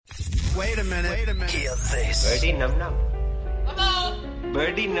Wait a minute. Hear this. Birdie num num.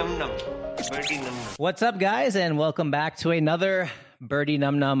 Birdie num num. Birdie num num. What's up, guys, and welcome back to another Birdie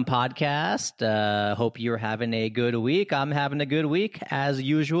Num Num podcast. Hope you're having a good week. I'm having a good week, as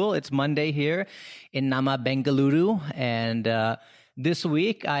usual. It's Monday here in Nama, Bengaluru, and this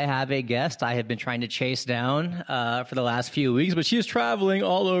week I have a guest I have been trying to chase down for the last few weeks, but she's traveling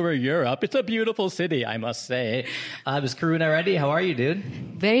all over Europe. It's a beautiful city, I must say. Is Karuna ready? How are you, dude?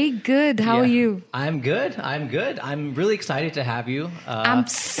 Very good. How are you? I'm good. I'm really excited to have you. I'm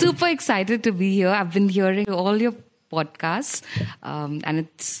super excited to be here. I've been hearing all your podcasts, and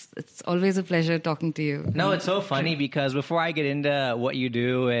it's always a pleasure talking to you. No, it's so funny because before I get into what you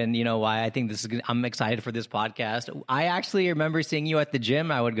do and you know why I think this is good, I'm excited for this podcast. I actually remember seeing you at the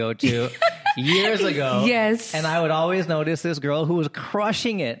gym I would go to years ago. Yes. And I would always notice this girl who was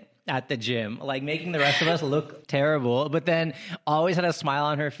crushing it at the gym, like making the rest of us look terrible, but then always had a smile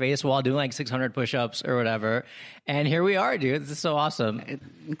on her face while doing like 600 push-ups or whatever. And here we are, dude. This is so awesome.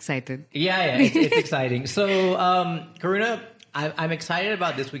 Excited. Yeah, it's exciting. So, Karuna, I'm excited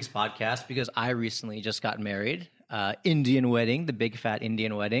about this week's podcast because I recently just got married. Indian wedding, the big fat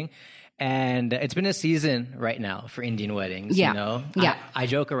Indian wedding. And it's been a season right now for Indian weddings, Yeah. you know? Yeah. I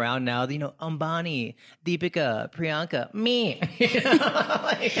joke around now, you know, Ambani, Deepika, Priyanka, me.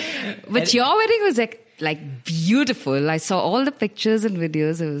 But your wedding was like beautiful. I saw all the pictures and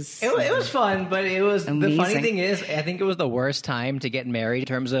videos. It was fun, but it was Amazing. The funny thing is, I think it was the worst time to get married in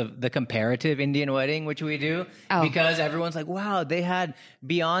terms of the comparative Indian wedding, which we do, Oh. because everyone's like, "Wow, they had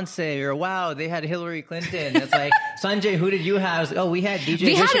Beyonce," or "Wow, they had Hillary Clinton." It's like, Sanjay, who did you have? Like, oh, we had DJ.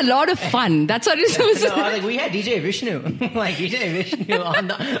 We had a lot of fun. That's what it was. No, like we had DJ Vishnu, like DJ Vishnu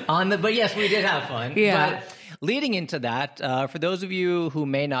on the. But yes, we did have fun. Yeah. But leading into that, for those of you who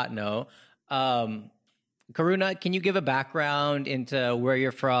may not know. Karuna, can you give a background into where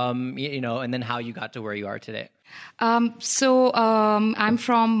you're from, you know, and then how you got to where you are today? I'm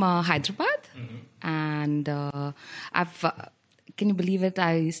from Hyderabad, and can you believe it?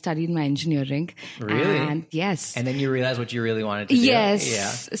 I studied my engineering. Really? And yes. And then you realized what you really wanted to do. Yes. Yeah.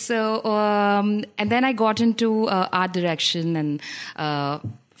 So, and then I got into art direction and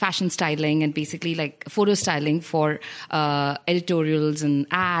fashion styling and basically like photo styling for editorials and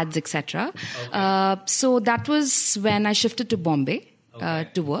ads, etc. Okay. So that was when I shifted to Bombay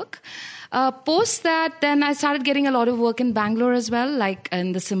to work. Post that, then I started getting a lot of work in Bangalore as well, like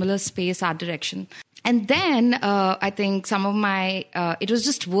in the similar space, art direction. And then I think some of my, it was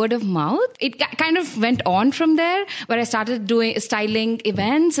just word of mouth. It kind of went on from there where I started doing styling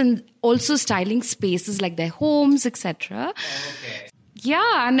events and also styling spaces like their homes, etc. Okay.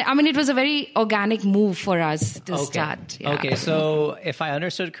 Yeah, and I mean, it was a very organic move for us to start. Yeah. Okay, so if I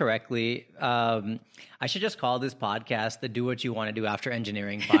understood correctly, I should just call this podcast the Do What You Want to Do After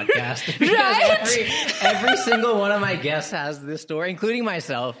Engineering podcast. Because Right? every single one of my guests has this story, including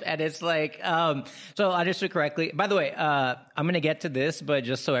myself. And it's like, so I understood correctly. By the way, I'm going to get to this, but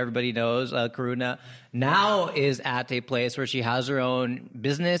just so everybody knows, Karuna now is at a place where she has her own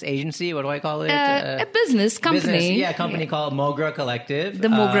business agency. What do I call it? A business company. Company called Mogra Collective. The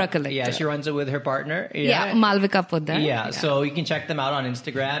Mogra Collective. Yeah, she runs it with her partner. Yeah, Malvika Poddar. Yeah, so you can check them out on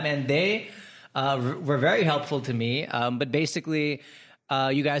Instagram, and they were very helpful to me. But basically,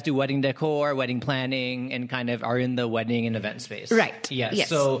 you guys do wedding decor, wedding planning, and kind of are in the wedding and event space. Right. Yes.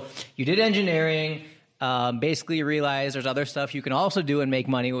 So you did engineering, basically realized there's other stuff you can also do and make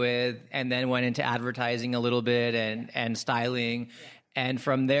money with, and then went into advertising a little bit and styling. And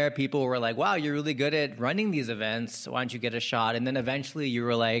from there, people were like, wow, you're really good at running these events. Why don't you get a shot? And then eventually you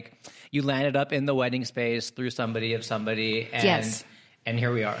were like, you landed up in the wedding space through somebody of somebody. And, Yes. And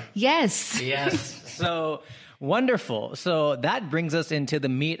here we are. Yes. Yes. So wonderful. So that brings us into the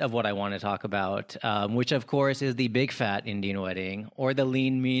meat of what I want to talk about, which of course is the big fat Indian wedding or the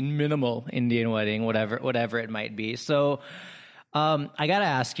lean, mean, minimal Indian wedding, whatever it might be. So I got to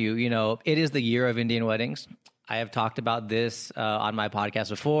ask you, you know, it is the year of Indian weddings. I have talked about this on my podcast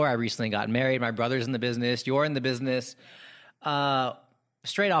before. I recently got married. My brother's in the business. You're in the business.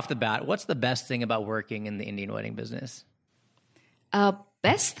 Straight off the bat, what's the best thing about working in the Indian wedding business?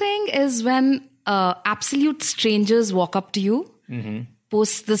 Best thing is when absolute strangers walk up to you,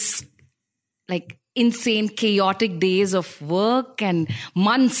 post this like insane chaotic days of work and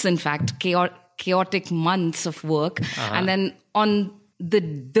months, in fact, chaotic months of work. And then on the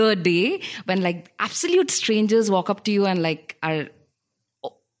day when like absolute strangers walk up to you and like are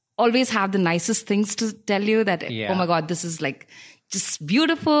always have the nicest things to tell you that, oh my God, this is like just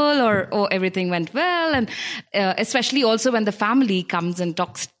beautiful, or oh, everything went well. And especially also when the family comes and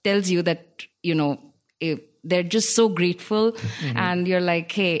tells you that, you know, they're just so grateful. And you're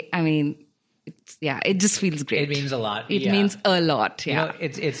like, hey, I mean, it just feels great. It means a lot. It means a lot. Yeah. You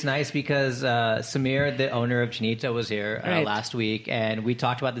know, it's nice because Samir, the owner of Chinita, was here last week, and we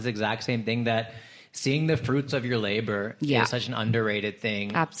talked about this exact same thing, that seeing the fruits of your labor is such an underrated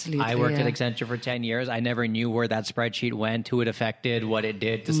thing. Absolutely. I worked at Accenture for 10 years. I never knew where that spreadsheet went, who it affected, what it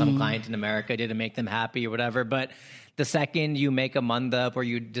did to some client in America, did it make them happy or whatever. But the second you make a mandap or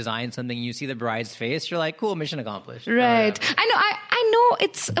you design something, you see the bride's face, you're like, cool, mission accomplished. Right. I know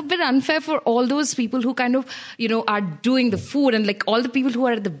it's a bit unfair for all those people who kind of, are doing the food, and like all the people who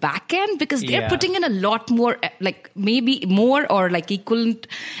are at the back end, because they're putting in a lot more, like maybe more or like equivalent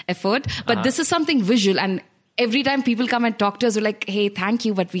effort. But this is something visual, and every time people come and talk to us, we're like, hey, thank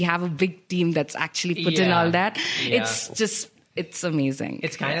you, but we have a big team that's actually put in all that. Yeah. It's amazing.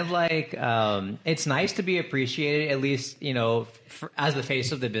 It's kind of like, it's nice to be appreciated, at least, as the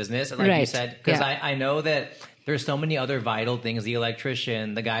face of the business, like you said, because I know that there's so many other vital things, the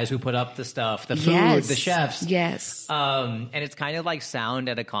electrician, the guys who put up the stuff, the food, the chefs. Yes. And it's kind of like sound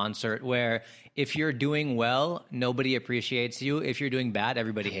at a concert where if you're doing well, nobody appreciates you. If you're doing bad,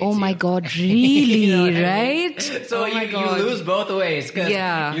 everybody hates you. Oh my God, really? Right? So you lose both ways, because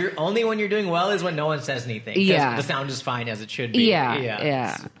you're only when you're doing well is when no one says anything. Because the sound is fine as it should be.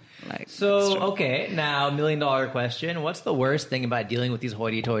 Yeah. Okay, now $1 million question. What's the worst thing about dealing with these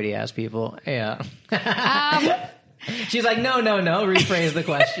hoity-toity ass people? Yeah. She's like, no, rephrase the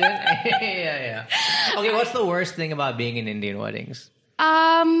question. Yeah. Okay, what's the worst thing about being in Indian weddings?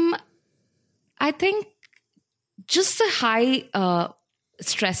 I think just the high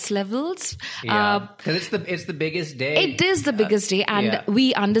stress levels. Because it's the biggest day. It is the biggest day, and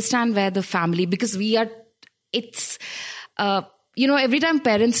we understand where the family, because every time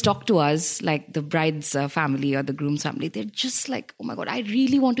parents talk to us, like the bride's family or the groom's family, they're just like, oh my God, I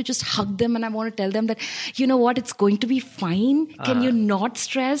really want to just hug them, and I want to tell them that, you know what, it's going to be fine. Can you not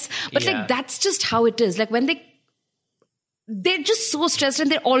stress? But like, that's just how it is. Like when they're just so stressed,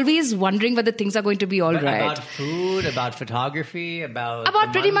 and they're always wondering whether things are going to be all right. About food, about photography, about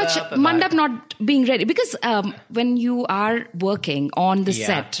pretty much mandap not being ready. Because when you are working on the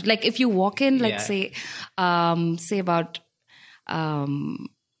set, like if you walk in, like say about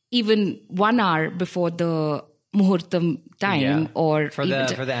even 1 hour before the muhurtam time, or for the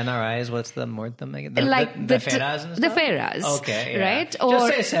NRIs, what's the muhurtam again? The fairas and stuff? The fairas. Okay, right? Or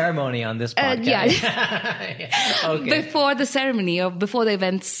just say ceremony on this podcast. Okay. Before the ceremony, or before the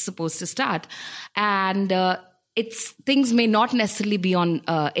event's supposed to start, and things may not necessarily be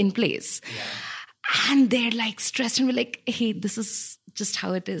in place, and they're like stressed, and we're like, hey, this is just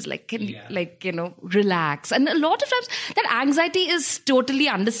how it is. Like, relax. And a lot of times that anxiety is totally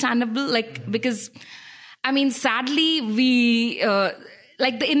understandable. Like, because, I mean, sadly, we,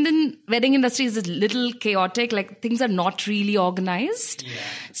 like the Indian wedding industry is a little chaotic. Like things are not really organized. Yeah.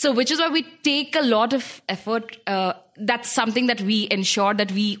 So, which is why we take a lot of effort. That's something that we ensure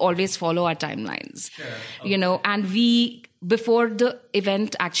that we always follow our timelines, and we, before the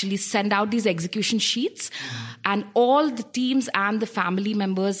event, actually send out these execution sheets, and all the teams and the family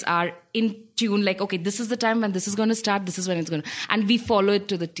members are in tune, like, okay, this is the time when this is going to start, this is when it's going to, and we follow it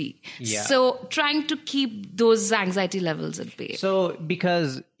to the T. Yeah. So trying to keep those anxiety levels at bay. So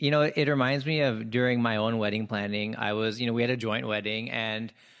because, it reminds me of during my own wedding planning, I was, we had a joint wedding,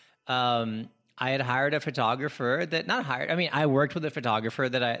 and I had hired a photographer I worked with a photographer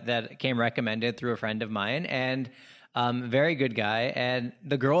that came recommended through a friend of mine, and very good guy. And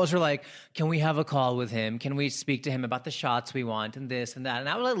the girls were like, can we have a call with him? Can we speak to him about the shots we want and this and that? And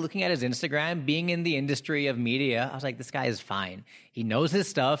I was like looking at his Instagram, being in the industry of media. I was like, this guy is fine. He knows his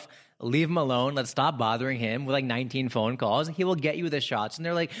stuff. Leave him alone. Let's stop bothering him with like 19 phone calls. He will get you the shots. And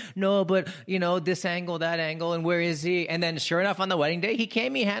they're like, no, but this angle, that angle, and where is he? And then sure enough, on the wedding day, he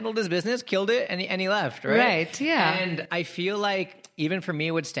came, he handled his business, killed it, and he left, right? Right, yeah. And I feel like even for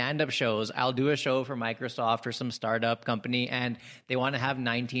me with stand-up shows, I'll do a show for Microsoft or some startup company, and they want to have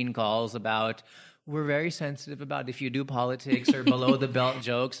 19 calls about, we're very sensitive about if you do politics or below the belt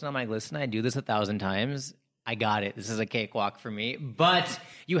jokes. And I'm like, listen, I do this 1,000 times. I got it. This is a cakewalk for me. But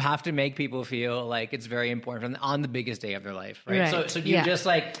you have to make people feel like it's very important on the biggest day of their life, right? So do you just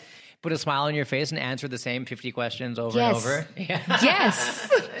like put a smile on your face and answer the same 50 questions over and over? Yeah. Yes.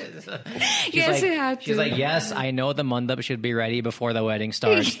 Yes, you have to. She's like, yes, I know the mandap should be ready before the wedding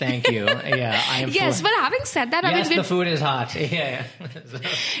starts. Thank you. Yeah, I am. Yes, but having said that, yes, the food is hot. Yeah.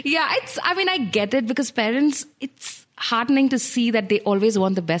 I get it, because parents, it's heartening to see that they always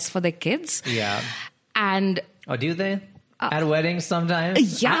want the best for their kids. Yeah. And do they? at weddings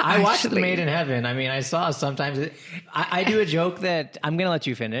sometimes? Yeah, I watched The actually. Made in Heaven. I mean, I saw sometimes. I do a joke that I'm going to let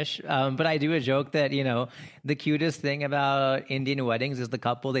you finish, but I do a joke that, the cutest thing about Indian weddings is the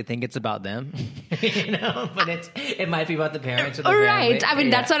couple, they think it's about them, but it might be about the parents or the family. Right. I mean,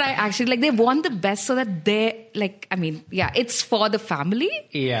 Yeah. that's what I actually like. They want the best so that they it's for the family.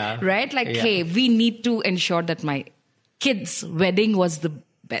 Yeah. Right? Like, Yeah. hey, we need to ensure that my kid's wedding was the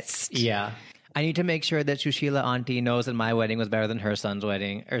best. Yeah. I need to make sure that Shushila auntie knows that my wedding was better than her son's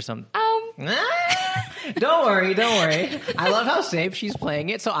wedding or something. Don't worry. I love how safe she's playing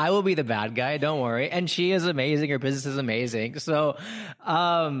it, so I will be the bad guy. Don't worry. And she is amazing. Her business is amazing. So,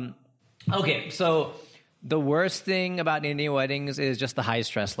 okay. So the worst thing about Indian weddings is just the high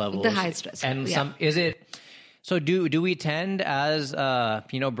stress levels. The high stress, And yeah. So do we tend as,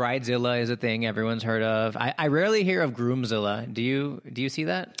 Bridezilla is a thing everyone's heard of. I rarely hear of Groomzilla. Do you see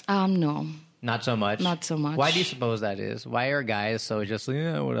that? No. Not so much. Not so much. Why do you suppose that is? Why are guys so just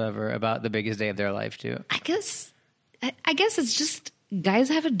whatever about the biggest day of their life too? I guess it's just guys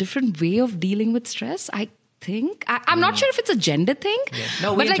have a different way of dealing with stress. I think I'm not sure if it's a gender thing.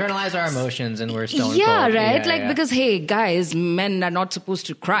 No, we but internalize our emotions and we're stone yeah, cold. right. Yeah. Because hey, guys, men are not supposed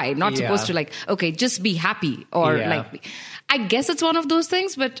to cry, not supposed to okay, just be happy or Yeah. I guess it's one of those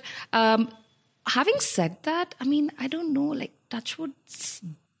things. But having said that, I mean, I don't know. Touchwood,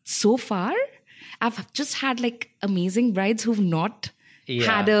 so far, I've just had amazing brides who've not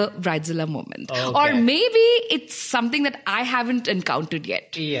had a bridezilla moment, Okay. or maybe it's something that I haven't encountered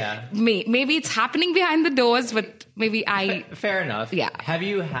yet. Yeah. Maybe it's happening behind the doors, but maybe Fair enough. Yeah. Have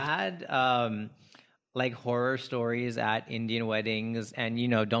you had horror stories at Indian weddings, and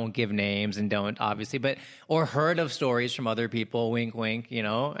don't give names and don't obviously, or heard of stories from other people, wink wink,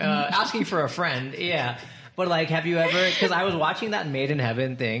 asking for a friend. Yeah. But have you ever, because I was watching that Made in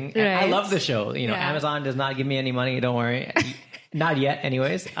Heaven thing. And I Right. love the show. Amazon does not give me any money, don't worry. Not yet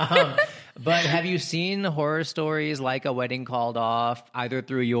anyways. But have you seen horror stories like a wedding called off either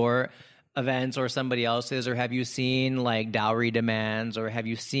through your events or somebody else's, or have you seen dowry demands, or have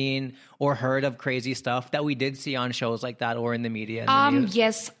you seen or heard of crazy stuff that we did see on shows like that or in the media? And the news?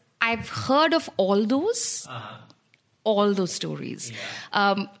 Yes, I've heard of all those stories.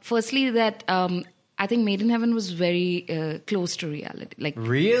 Firstly, that I think Made in Heaven was very close to reality.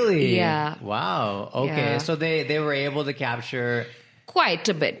 Really? Yeah. Wow. Okay. Yeah. So they were able to capture Quite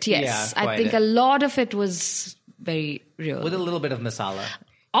a bit, yes. Yeah, I quite think a- a lot of it was very real. with a little bit of masala.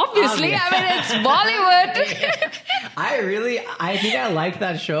 Obviously, I mean, it's Bollywood. I think I liked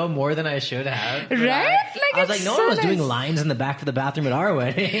that show more than I should have. But Right? I was It's no so one was doing nice. lines in the back of the bathroom at our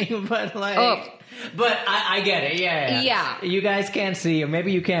wedding, but but I get it. Yeah. Yeah. You guys can't see, or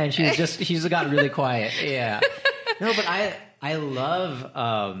maybe you can. She's got really quiet. Yeah. No, but I love,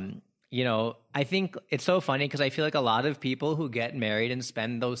 I think it's so funny because I feel like a lot of people who get married and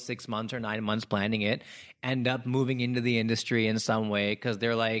spend those 6 months or 9 months planning it end up moving into the industry in some way because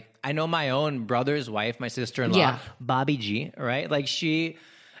they're I know my own brother's wife, my sister-in-law, Yeah. Bobby G, right?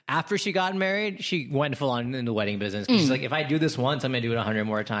 After she got married, she went full on in the wedding business. 'Cause she's like, if I do this once, I'm going to do it 100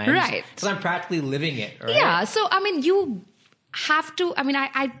 more times. Right. Because I'm practically living it, right? Yeah, so I mean, you have to. I mean,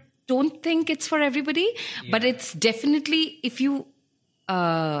 I don't think it's for everybody, but it's definitely if you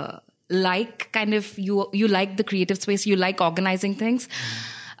like you like the creative space, you like organizing things.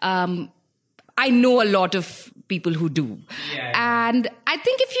 I know a lot of people who do, and I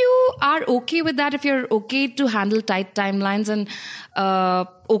think if you are okay with that, if you're okay to handle tight timelines and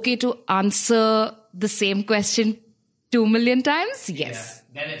okay to answer the same question 2 million times, yes,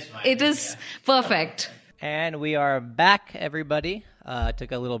 Then it's fine. it is perfect. And we are back, everybody.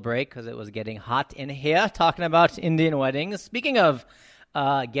 Took a little break because it was getting hot in here talking about Indian weddings. Speaking of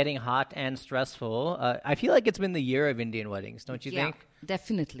getting hot and stressful, I feel like it's been the year of Indian weddings, don't you think?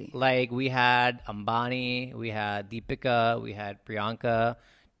 Definitely. We had Ambani, we had Deepika, we had Priyanka.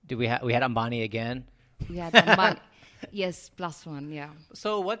 We had Ambani again? We had Ambani. Yes, +1, yeah.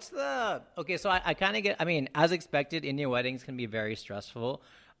 So what's okay, so I kind of get, as expected, Indian weddings can be very stressful.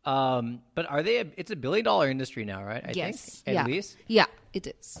 But it's a $1 billion industry now, right? I think, at least. Yeah, it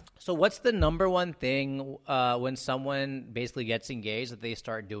is. So what's the number one thing when someone basically gets engaged that they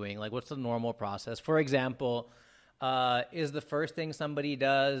start doing? What's the normal process? For example, is the first thing somebody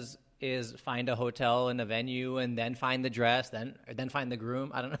does is find a hotel and a venue and then find the dress, then find the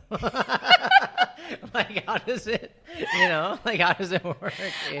groom? I don't know. How does it, how does it work?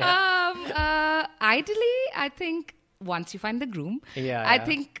 Yeah. Ideally, I think once you find the groom, Yeah, I yeah.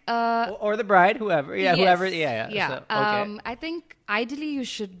 think Or the bride, whoever. Yeah, yes, whoever. Yeah. yeah. So, okay. I think ideally you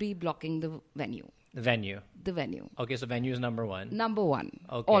should be blocking the venue. The venue. The venue. Okay, so venue is number one. Number one,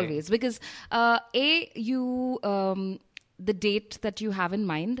 Okay. always, because you the date that you have in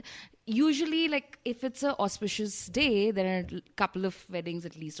mind. Usually, like if it's an auspicious day, there are a couple of weddings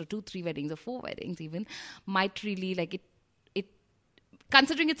at least, or 2-3 weddings, or 4 weddings even, might really like it.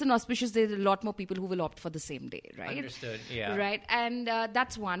 Considering it's an auspicious day, there are a lot more people who will opt for the same day, right? Understood, yeah. Right, and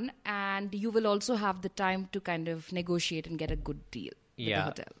that's one. And you will also have the time to kind of negotiate and get a good deal with the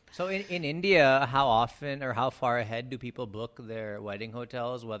hotel. So in India, how often or how far ahead do people book their wedding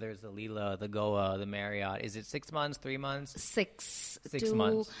hotels, whether it's the Leela, the Goa, the Marriott? Is it 6 months, 3 months? 6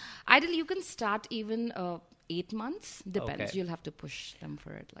 months. Ideally, you can start even 8 months. Depends. Okay. You'll have to push them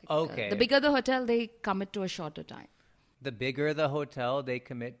for it. Like, Okay. The bigger the hotel, they commit to a shorter time. The bigger the hotel, they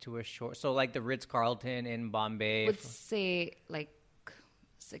commit to a short. So like the Ritz-Carlton in Bombay. Would say like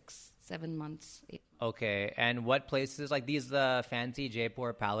 6-7 months. 8. Okay, and what places like these the fancy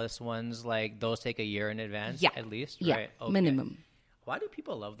Jaipur Palace ones? Like those take a year in advance, Yeah. at least, Yeah, right? Okay. minimum. Why do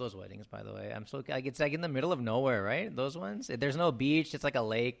people love those weddings? By the way, I'm so like it's like in the middle of nowhere, right? Those ones. There's no beach. It's like a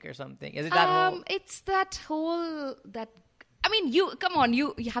lake or something. Is it that whole? It's that whole that. I mean, you come on.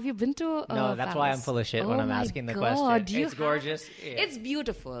 You have you been to? No, that's why I'm full of shit when I'm my asking the God, question. you It's gorgeous. Yeah. It's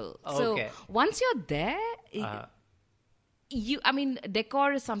beautiful. Okay. So once you're there, I mean,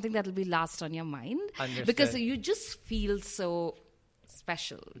 decor is something that will be last on your mind. Understood. Because you just feel so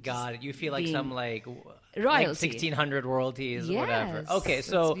special. God, you feel like being some like royalty. 1600 royalties, Yes, whatever. Okay, it's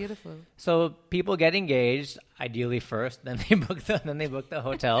so beautiful. So people get engaged ideally first, then they book the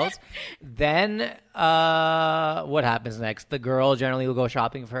hotels. Then what happens next? The girl generally will go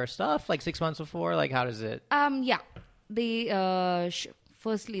shopping for her stuff like 6 months before. Like how does it? Yeah, they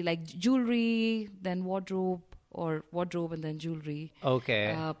firstly like jewelry, then wardrobe and then jewelry.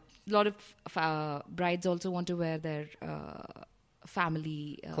 Okay. A lot of brides also want to wear their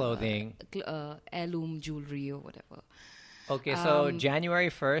family Clothing. Heirloom jewelry or whatever. Okay, so January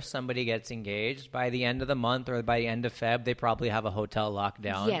 1st, somebody gets engaged. By the end of the month or by the end of Feb, they probably have a hotel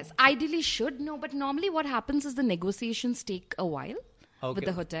lockdown. Yes, ideally should. No, but normally what happens is the negotiations take a while. Okay. With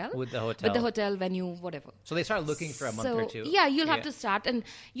the hotel. With the hotel venue, whatever. So they start looking for a month or two. Yeah, you'll have to start. And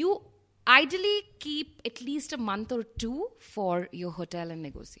you ideally keep at least a month or 2 for your hotel and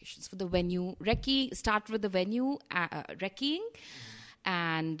negotiations. For the venue, start with the venue, recceing.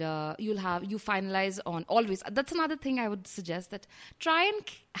 And you finalize on always. That's another thing I would suggest, that try and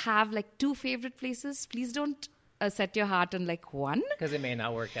have like 2 favorite places. Please don't set your heart on like one. Because it may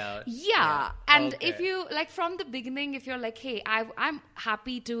not work out. Yeah. And Okay. if you like from the beginning, if you're like, hey, I'm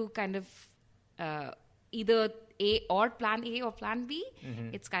happy to kind of either plan A or plan B,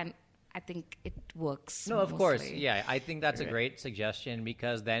 it's I think it works. No, of mostly. course. Yeah, I think that's a great suggestion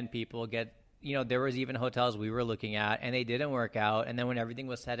because then people get, there was even hotels we were looking at and they didn't work out. And then when everything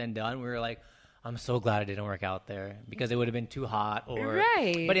was said and done, we were like, I'm so glad it didn't work out there because it would have been too hot.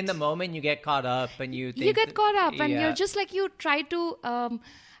 Right. But in the moment, you get caught up and you think. You get caught up and yeah. you're just like, you try to,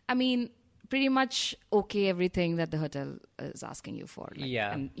 pretty much okay everything that the hotel is asking you for. Like,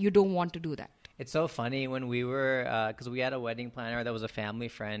 Yeah. And you don't want to do that. It's so funny when we were, because we had a wedding planner that was a family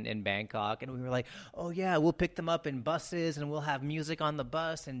friend in Bangkok, and we were like, oh yeah, we'll pick them up in buses, and we'll have music on the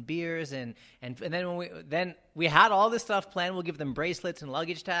bus and beers, and then we had all this stuff planned. We'll give them bracelets and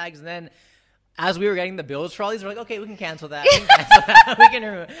luggage tags, and then as we were getting the bills for all these, we're like, okay, we can cancel that. We can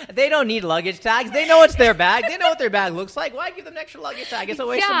remove. They don't need luggage tags. They know it's their bag. They know what their bag looks like. Why give them an extra luggage tag? It's a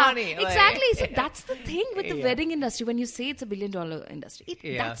waste of money. Exactly. So that's the thing with the wedding industry. When you say it's $1 billion industry,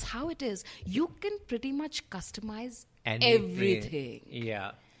 that's how it is. You can pretty much customize everything.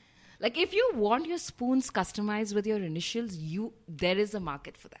 Yeah. Like if you want your spoons customized with your initials, there is a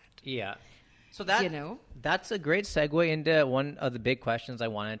market for that. Yeah. So that's a great segue into one of the big questions I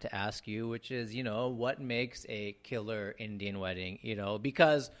wanted to ask you, which is, what makes a killer Indian wedding?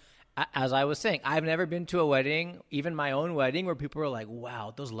 Because as I was saying, I've never been to a wedding, even my own wedding, where people were like,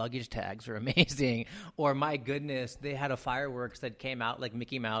 wow, those luggage tags are amazing. Or my goodness, they had a fireworks that came out like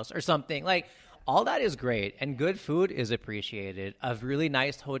Mickey Mouse or something. Like all that is great. And good food is appreciated. A really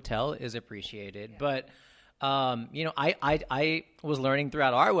nice hotel is appreciated. But I was learning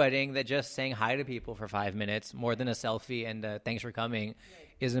throughout our wedding that just saying hi to people for 5 minutes, more than a selfie and thanks for coming,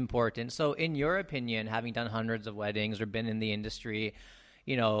 is important. So in your opinion, having done hundreds of weddings or been in the industry,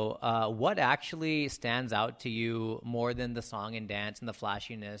 what actually stands out to you more than the song and dance and the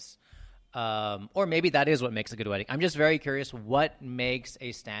flashiness? Or maybe that is what makes a good wedding. I'm just very curious, what makes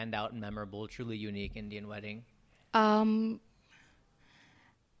a standout, memorable, truly unique Indian wedding? I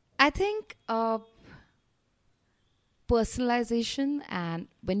think personalization, and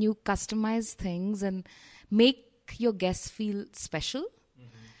when you customize things and make your guests feel special,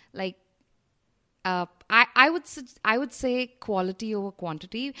 like I would say quality over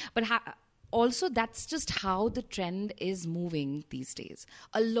quantity, but also that's just how the trend is moving these days.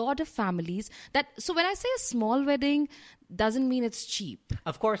 A lot of families so when I say a small wedding, doesn't mean it's cheap.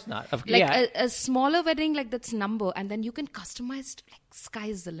 Of course not. A smaller wedding, like that's number, and then you can customize, like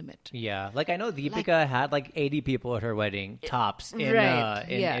sky's the limit. Yeah, like I know Deepika had like 80 people at her wedding, tops, in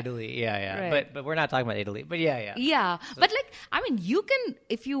Italy. Yeah. Right. But we're not talking about Italy. But yeah. Yeah, but like, I mean, you can,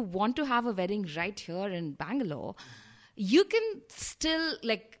 if you want to have a wedding right here in Bangalore, you can still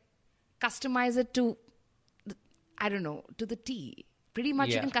like customize it to, I don't know, to the T. Pretty much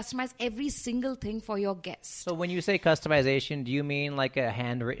you can customize every single thing for your guest. So when you say customization, do you mean like a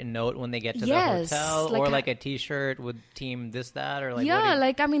handwritten note when they get to the hotel, or like a T-shirt with team this, that, or like? Yeah,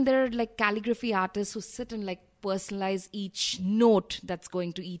 like, I mean, there are like calligraphy artists who sit and like personalize each note that's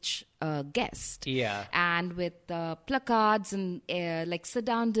going to each guest. Yeah. And with placards and like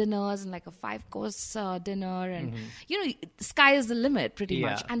sit-down dinners and like a 5-course dinner. And, you know, sky is the limit pretty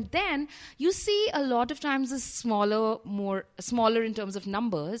much. And then you see a lot of times is smaller in terms of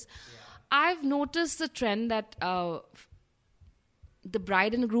numbers. Yeah. I've noticed the trend that the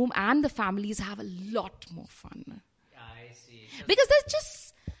bride and groom and the families have a lot more fun. I see. Because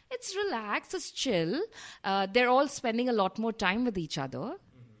it's relaxed, it's chill. They're all spending a lot more time with each other.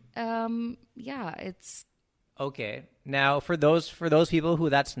 It's okay. Now, for those people who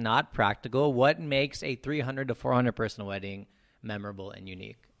that's not practical, what makes a 300 to 400 person wedding memorable and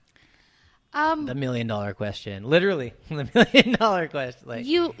unique? The $1 million question, literally, the $1 million question. Like,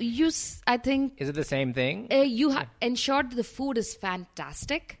 I think, is it the same thing? You ensure that the food is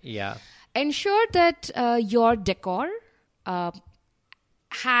fantastic. Yeah. Ensure that your decor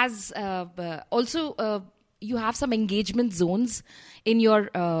has also you have some engagement zones in your.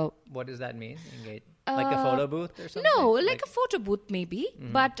 What does that mean? Like a photo booth or something? No, like a photo booth maybe,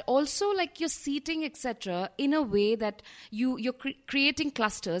 but also like your seating, etc. in a way that you're creating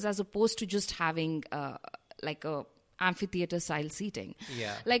clusters as opposed to just having like a amphitheater style seating.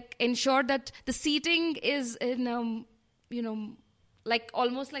 Yeah. Like ensure that the seating is in like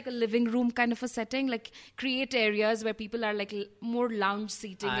almost like a living room kind of a setting, like create areas where people are like more lounge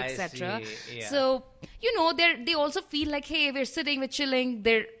seating, etc. Yeah. So, they also feel like, hey, we're sitting, we're chilling,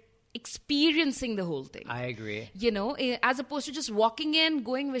 they're experiencing the whole thing. I agree. As opposed to just walking in,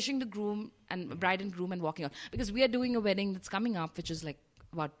 going, wishing the groom and bride and groom and walking on. Because we are doing a wedding that's coming up, which is like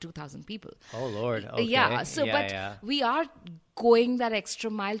about 2,000 people. Oh, Lord. Okay. Yeah. So, we are going that extra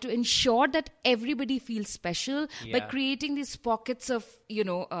mile to ensure that everybody feels special by creating these pockets of,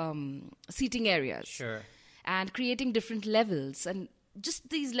 seating areas. Sure. And creating different levels and just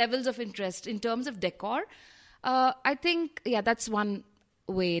these levels of interest in terms of decor. I think, that's one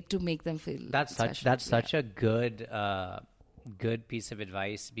way to make them feel special. Such a good piece of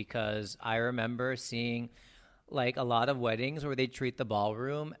advice, because I remember seeing like a lot of weddings where they treat the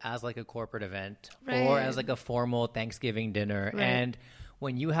ballroom as like a corporate event or as like a formal Thanksgiving dinner. Right. And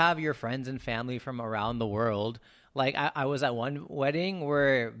when you have your friends and family from around the world, like I was at one wedding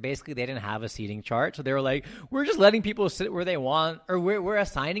where basically they didn't have a seating chart. So they were like, we're just letting people sit where they want, or we're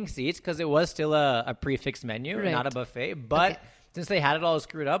assigning seats because it was still a prefixed menu, not a buffet. But since they had it all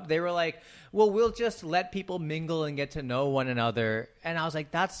screwed up, they were like, well, we'll just let people mingle and get to know one another. And I was like,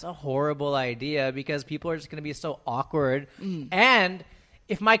 that's a horrible idea, because people are just going to be so awkward. And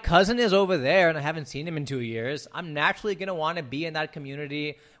if my cousin is over there and I haven't seen him in 2 years, I'm naturally going to want to be in that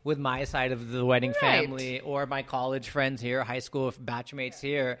community with my side of the wedding family, or my college friends here, high school batchmates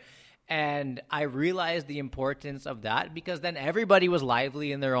here. And I realized the importance of that, because then everybody was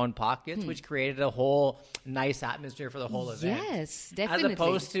lively in their own pockets, which created a whole nice atmosphere for the whole event. Yes, definitely. As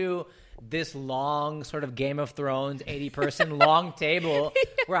opposed to this long sort of Game of Thrones 80-person long table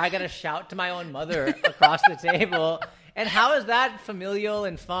where I got to shout to my own mother across the table. And how is that familial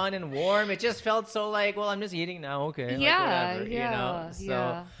and fun and warm? It just felt so like, well, I'm just eating now. Okay. Yeah, like whatever,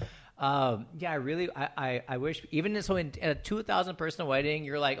 So, I wish, even so in a 2,000 person wedding,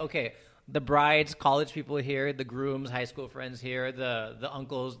 you're like, okay, the bride's college people here, the groom's high school friends here, the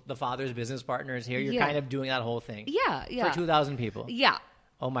uncle's, the father's business partners here. You're kind of doing that whole thing. Yeah. For 2,000 people. Yeah.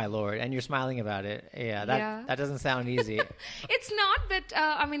 Oh my Lord. And you're smiling about it. Yeah. That doesn't sound easy. It's not, but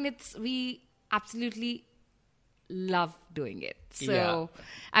we absolutely love doing it. So,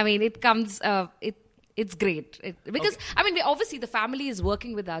 it comes, it's great. Because, I mean, obviously the family is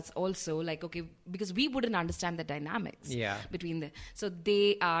working with us also, like, okay, because we wouldn't understand the dynamics between the... So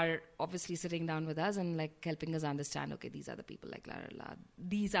they are obviously sitting down with us and like helping us understand, okay, these are the people like la la la.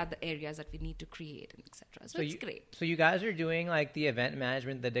 These are the areas that we need to create and etc. So it's great. So you guys are doing like the event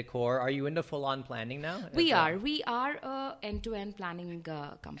management, the decor. Are you into full-on planning now? We are a end-to-end planning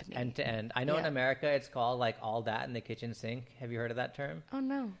company. End-to-end. I know in America it's called like all that in the kitchen sink. Have you heard of that term? Oh,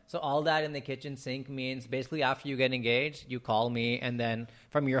 no. So all that in the kitchen sink means basically after you get engaged, you call me, and then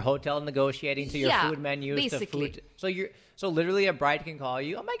from your hotel negotiating to your food menus basically. to food. So literally a bride can call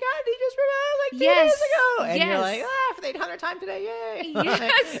you. Oh my God, he just removed like 2 days ago, and you're like, for the 800th time today, yay!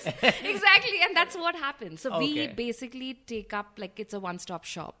 Yes, exactly, and that's what happens. So we basically take up like it's a one-stop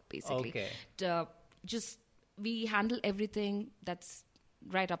shop, basically. Okay. We handle everything that's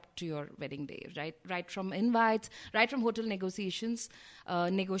right up to your wedding day, right from invites, right from hotel negotiations,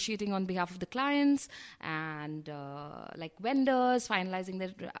 negotiating on behalf of the clients, and like vendors, finalizing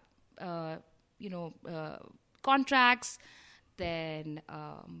their contracts, then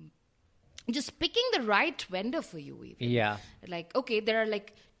just picking the right vendor for you even. Yeah. Like, okay, there are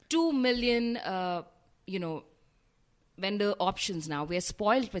like 2 million vendor options now. We're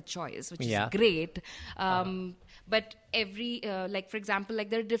spoiled with choice, which is great. But every, like for example, like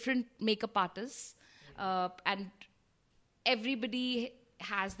there are different makeup artists, and everybody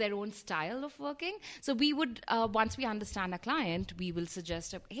has their own style of working. So we would, once we understand a client, we will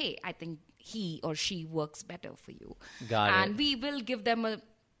suggest, hey, I think he or she works better for you. Got it. And we will give them an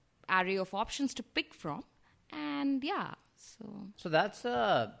array of options to pick from. And so that's,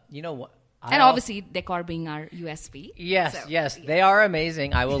 and obviously, decor being our USP. Yes. They are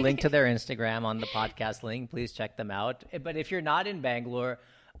amazing. I will link to their Instagram on the podcast link. Please check them out. But if you're not in Bangalore,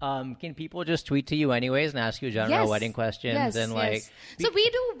 can people just tweet to you anyways and ask you general wedding questions? So we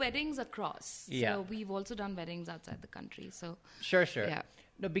do weddings across. Yeah. So we've also done weddings outside the country. So Sure. Yeah.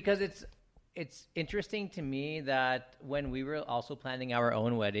 No, because it's interesting to me that when we were also planning our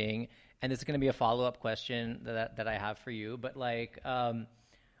own wedding, and this is going to be a follow-up question that I have for you, but like...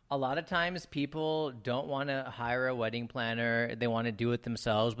 a lot of times people don't want to hire a wedding planner. They want to do it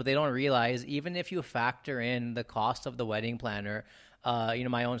themselves, but they don't realize even if you factor in the cost of the wedding planner,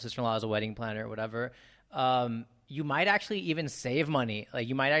 my own sister-in-law is a wedding planner or whatever, you might actually even save money. Like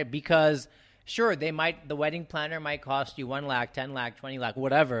you might, because sure, the wedding planner might cost you 1 lakh, 10 lakh, 20 lakh,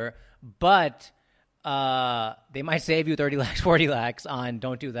 whatever, but they might save you 30 lakhs, 40 lakhs on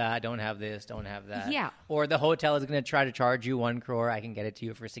don't do that, don't have this, don't have that. Yeah. Or the hotel is going to try to charge you 1 crore, I can get it to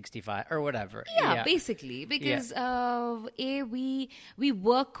you for 65 or whatever. Yeah. Basically. Because we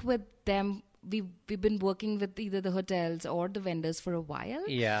work with them. We've been working with either the hotels or the vendors for a while.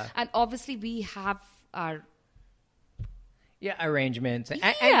 Yeah. And obviously we have our... arrangements.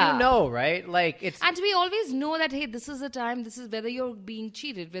 And right? Like it's... And we always know that, hey, this is the time, this is whether you're being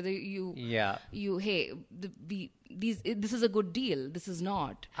cheated, whether this is a good deal, this is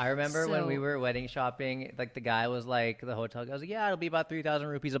not. I remember when we were wedding shopping, like the guy was like, the hotel goes, it'll be about 3,000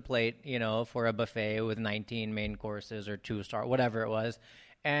 rupees a plate, for a buffet with 19 main courses or 2-star, whatever it was.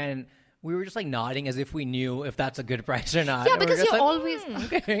 And we were just like nodding as if we knew if that's a good price or not. Yeah, because you're always...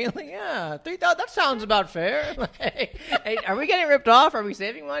 okay, like, 3,000, that sounds about fair. Like, hey, are we getting ripped off? Are we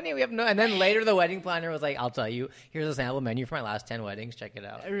saving money? We have no... And then later the wedding planner was like, I'll tell you, here's a sample menu for my last 10 weddings. Check it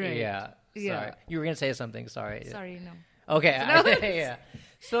out. Right. Yeah. Sorry. You were going to say something. Sorry, no. Okay. Yeah.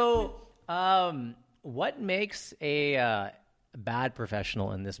 So, what makes a bad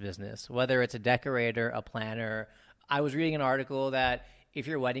professional in this business? Whether it's a decorator, a planner. I was reading an article that if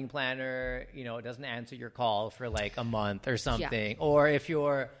your wedding planner, doesn't answer your call for like a month or something, or if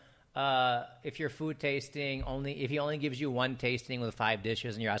your food tasting if he only gives you 1 tasting with 5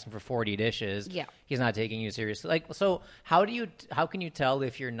 dishes and you're asking for 40 dishes, he's not taking you seriously. Like, so how can you tell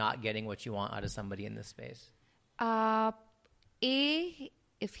if you're not getting what you want out of somebody in this space?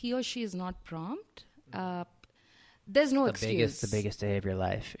 If he or she is not prompt, there's no excuse. The biggest day of your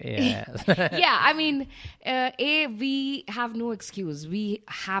life. Yeah. Yeah, I mean, we have no excuse. We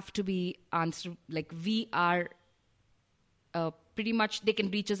have to be answered. Like, we are pretty much, they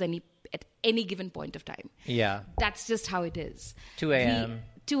can reach us at any given point of time. Yeah. That's just how it is. 2 a.m.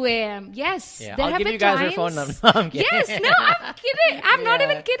 2 a.m. Yes. Yeah. I'll give you guys your phone number. No, I'm kidding. Yes. No, I'm kidding. I'm not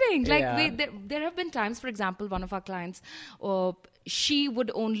even kidding. Like, there have been times, for example, one of our clients, she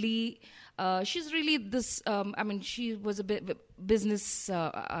would only... she's really this, she was a bit business,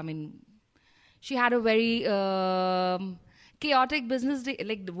 she had a very chaotic business day,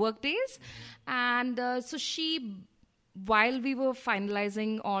 like the work days. And so she while we were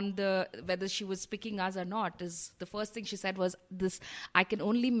finalizing on whether she was picking us or not, is the first thing she said was this: I can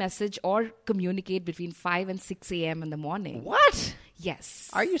only message or communicate between 5 and 6 a.m. in the morning. What? Yes.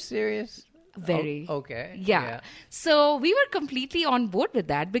 Are you serious? Very. Okay. Yeah. So we were completely on board with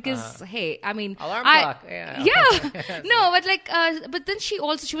that because, hey, I mean, alarm clock. Yeah. No, but like, but then she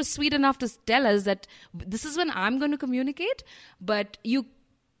was sweet enough to tell us that this is when I'm going to communicate, but you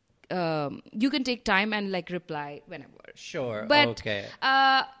can take time and like reply whenever. Sure. But okay.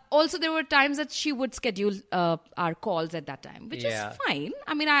 Also there were times that she would schedule our calls at that time, which is fine.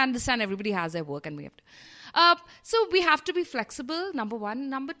 I mean, I understand everybody has their work and we have to. So we have to be flexible, number one.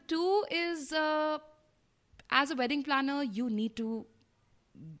 Number two is, as a wedding planner, you need to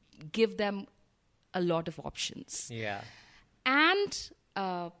give them a lot of options. Yeah. And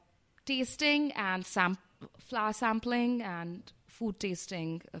tasting and flower sampling and food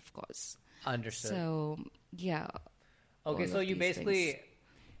tasting, of course. Understood. So, yeah. Okay, so you basically...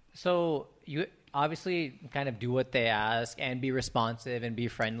 So you obviously kind of do what they ask and be responsive and be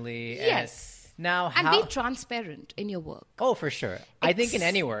friendly. Yes. Now, and be transparent in your work. Oh, for sure. I think in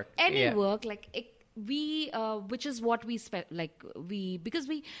any work. Work, like which is what because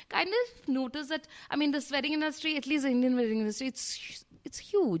we kind of notice that, I mean, this wedding industry, at least the Indian wedding industry, it's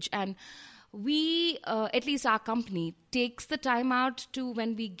huge. And we, at least our company, takes the time out to,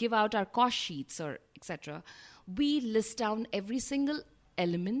 when we give out our cost sheets or etc., we list down every single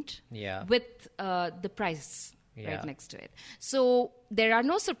element with the price right next to it. So there are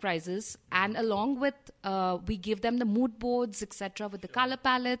no surprises, and along with we give them the mood boards, etc., with the color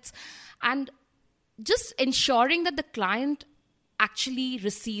palettes, and just ensuring that the client actually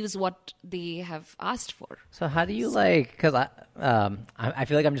receives what they have asked for. So how do you because I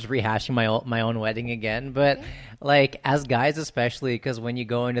feel like I'm just rehashing my own wedding again, but like as guys especially, because when you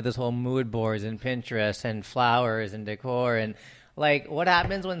go into this whole mood boards and Pinterest and flowers and decor and like what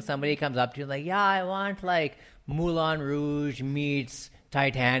happens when somebody comes up to you like, yeah, I want like Moulin Rouge meets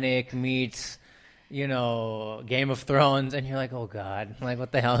Titanic meets, you know, Game of Thrones, and you're like, oh God, like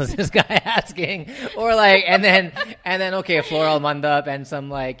what the hell is this guy asking? Or like, and then okay, a floral mandap and some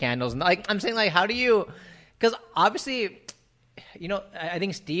like candles. Like I'm saying, like, how do you? Because obviously, you know, I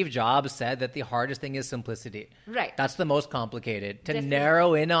think Steve Jobs said that the hardest thing is simplicity. Right. That's the most complicated. To Definitely.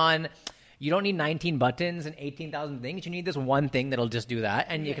 narrow in on. You don't need 19 buttons and 18,000 things. You need this one thing that'll just do that,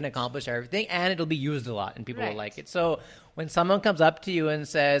 and you can accomplish everything, and it'll be used a lot, and people will like it. So when someone comes up to you and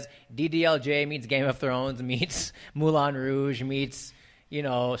says, DDLJ meets Game of Thrones, meets Moulin Rouge, meets, you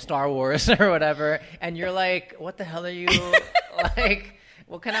know, Star Wars or whatever, and you're like, what the hell are you, like,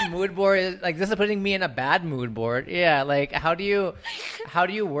 what kind of mood board is, like, this is putting me in a bad mood board. Yeah, like, how do you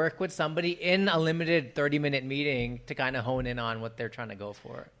work with somebody in a limited 30-minute meeting to kind of hone in on what they're trying to go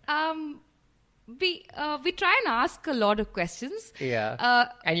for? We try and ask a lot of questions. Yeah.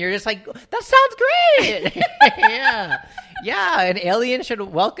 And you're just like, that sounds great. Yeah. An alien should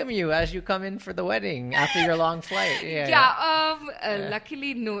welcome you as you come in for the wedding after your long flight.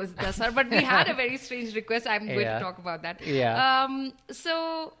 Luckily, no, Dasar. But we had a very strange request. I'm going to talk about that. Yeah.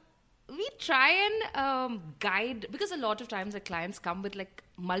 So we try and guide, because a lot of times the clients come with like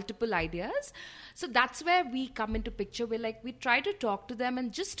multiple ideas. So that's where we come into picture. We try to talk to them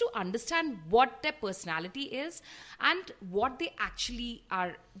and just to understand what their personality is and what they actually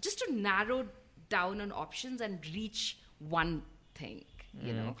are, just to narrow down on options and reach one thing.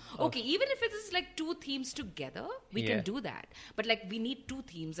 You know, okay, even if it is like two themes together, we can do that. But like we need two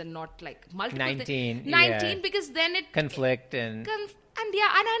themes and not like multiple. 19, because then it conflict and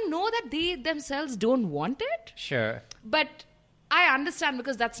I know that they themselves don't want it. Sure, but I understand,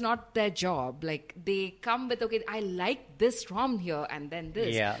 because that's not their job. Like they come with, okay, I like this from here and then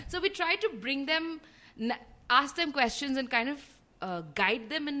this. Yeah. So we try to bring them, ask them questions and kind of guide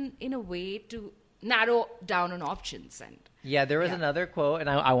them in a way to narrow down on options. And there was another quote, and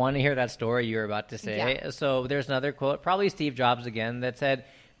I want to hear that story you were about to say. So there's another quote, probably Steve Jobs again, that said,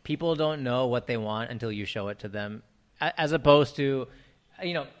 people don't know what they want until you show it to them, as opposed to,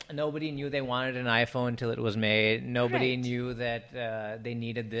 you know, nobody knew they wanted an iPhone until it was made. Nobody knew that they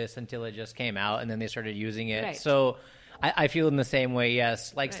needed this until it just came out, and then they started using it. Right. So I feel in the same way,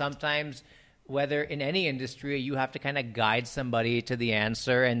 yes. Like sometimes, whether in any industry, you have to kind of guide somebody to the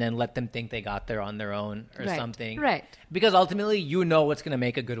answer and then let them think they got there on their own or something. Right. Because ultimately, you know what's going to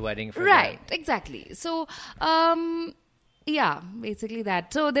make a good wedding for them. Right, exactly. So, basically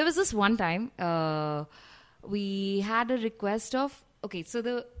that. So there was this one time we had a request of, okay, so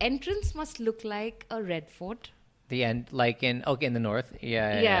the entrance must look like a red fort. The end, like in the north,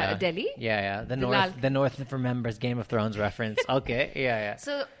 Delhi. The north remembers Game of Thrones reference. Okay,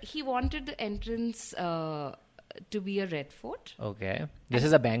 So he wanted the entrance to be a red fort. Okay. This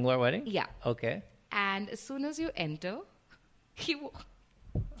is a Bangalore wedding? Yeah. Okay. And as soon as you enter, he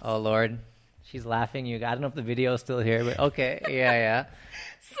Oh, Lord. She's laughing. I don't know if the video is still here, but okay. Yeah.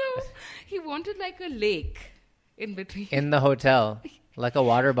 so he wanted like a lake in between. In the hotel. Like a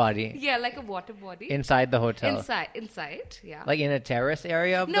water body. Yeah, like a water body. Inside the hotel. Inside, yeah. Like in a terrace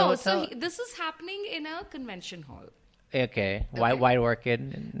area of the No, hotel? so this is happening in a convention hall. Okay. White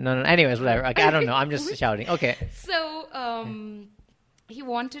Orchid. No. Anyways, whatever. Okay, I don't know. I'm just shouting. Okay. So he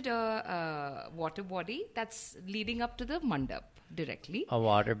wanted a water body that's leading up to the mandap directly. A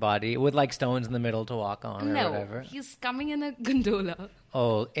water body with like stones in the middle to walk on or No, whatever. he's coming in a gondola.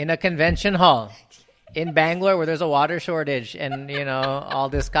 Oh, in a convention hall. In Bangalore where there's a water shortage and, all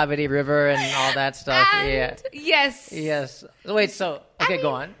this Kaveri River and all that stuff. And yes. Wait, so, okay,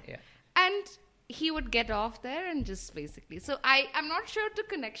 go on. Yeah. And he would get off there and just basically. So I'm not sure the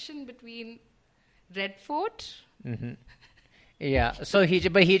connection between Red Fort. Mm-hmm. Yeah. So he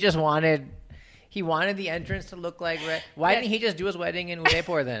just wanted the entrance to look like red. Why didn't he just do his wedding in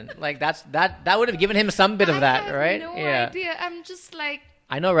Udaipur then? Like that would have given him some bit of that, right? No idea. I'm just like.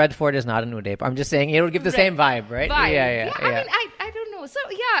 I know Red Fort is not in Udaipur. I'm just saying it would give the same vibe, right? Yeah. I mean, I don't know. So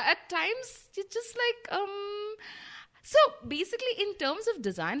yeah, at times it's just like So basically, in terms of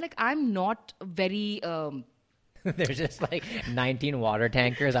design, like I'm not very. There's just like 19 water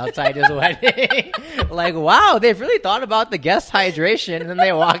tankers outside his wedding. Like, wow, they've really thought about the guest hydration. And then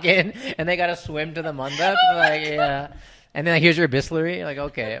they walk in and they got to swim to the mandap. Like, yeah. And then like, here's your bisleri. Like,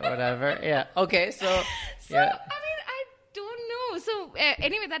 okay, whatever. Yeah. Okay. So yeah. I mean, I don't know. So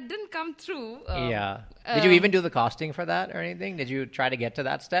anyway, that didn't come through. Yeah. Did you even do the costing for that or anything? Did you try to get to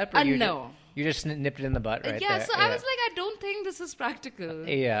that step? Or No. You just nipped it in the butt right there. Yeah, so I was like, I don't think this is practical.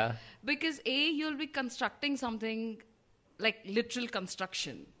 Yeah. Because you'll be constructing something like literal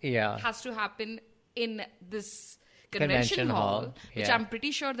construction. Yeah. It has to happen in this convention hall, which yeah. I'm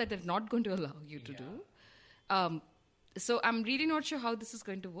pretty sure that they're not going to allow you to do. So I'm really not sure how this is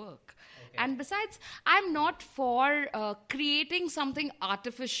going to work. Okay. And besides, I'm not for creating something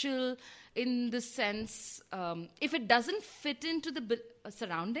artificial in the sense, if it doesn't fit into the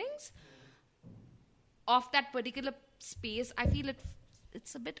surroundings of that particular space, I feel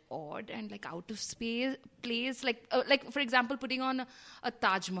it's a bit odd and like out of place. Like for example, putting on a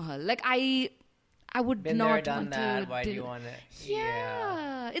Taj Mahal. Like I would Been not there, done want that. to. Why do you want it?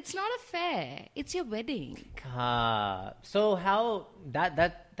 Yeah, it's not a fair. It's your wedding. So how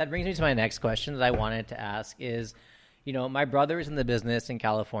that brings me to my next question that I wanted to ask is, my brother's in the business in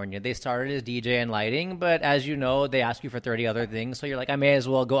California. They started as DJ and lighting, but as you know, they ask you for 30 other things. So you're like, I may as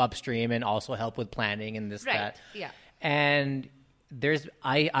well go upstream and also help with planning and this, that. Yeah. And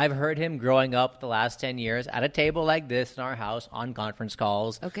I've heard him growing up the last 10 years at a table like this in our house on conference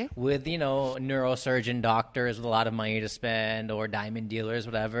calls with, neurosurgeon doctors with a lot of money to spend or diamond dealers,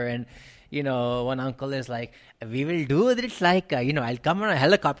 whatever. And, one uncle is like, we will do this like, I'll come on a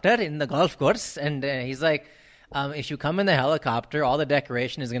helicopter in the golf course. And he's like, if you come in the helicopter, all the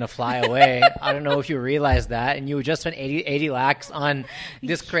decoration is going to fly away. I don't know if you realize that. And you just spent 80 lakhs on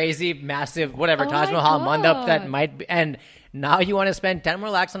this crazy, massive, whatever, Taj Mahal mandap that might be. And now you want to spend 10 more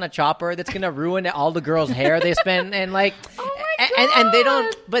lakhs on a chopper that's going to ruin all the girls' hair they spend. And like, and they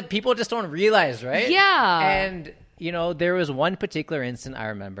don't, but people just don't realize, right? Yeah. And, there was one particular incident I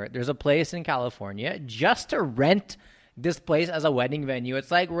remember. There's a place in California just to rent this place as a wedding venue.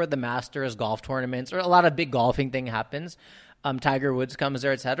 It's like where the Masters golf tournaments or a lot of big golfing thing happens. Tiger Woods comes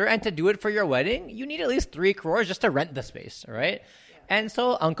there, etc. And to do it for your wedding, you need at least 3 crores just to rent the space, right? Yeah. And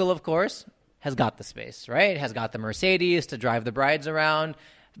so uncle, of course, has got the space, right? Has got the Mercedes to drive the brides around,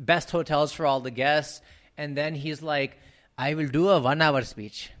 best hotels for all the guests. And then he's like, I will do a 1-hour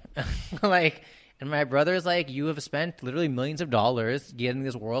speech. And my brother's like, you have spent literally millions of dollars getting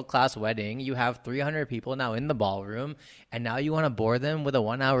this world-class wedding. You have 300 people now in the ballroom, and now you want to bore them with a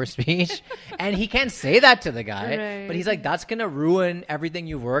 1-hour speech? And he can't say that to the guy, right. But he's like, that's going to ruin everything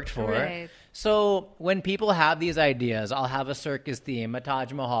you've worked for. Right. So when people have these ideas, I'll have a circus theme, a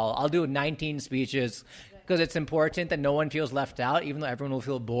Taj Mahal. I'll do 19 speeches because it's important that no one feels left out, even though everyone will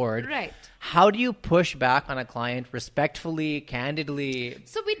feel bored. Right. How do you push back on a client respectfully, candidly?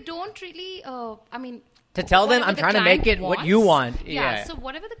 So we don't really, to tell them, I'm trying to make it what you want. Yeah. So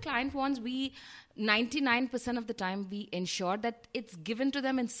whatever the client wants, 99% of the time, we ensure that it's given to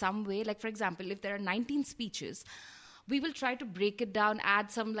them in some way. Like, for example, if there are 19 speeches, we will try to break it down, add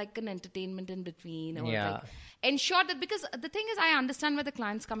some like an entertainment in between, or like ensure that, because the thing is, I understand where the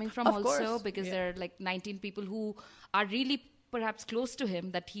client's coming from of also, course. because there are like 19 people who are really perhaps close to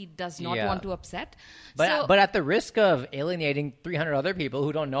him that he does not Yeah. want to upset. But at the risk of alienating 300 other people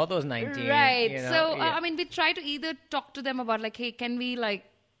who don't know those 19. Right. you know? So, Yeah. I mean, we try to either talk to them about like, hey, can we like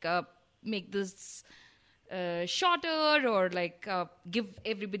make this shorter, or like give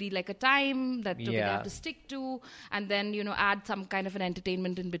everybody like a time that they Yeah. have to stick to, and then, add some kind of an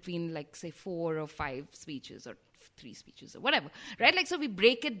entertainment in between, like say 4 or 5 speeches or 3 speeches or whatever, right? Like, so we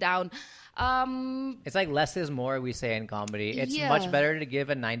break it down. It's like less is more, we say in comedy. It's Yeah. much better to give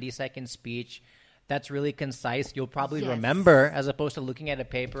a 90-second speech that's really concise, you'll probably Yes. remember, as opposed to looking at a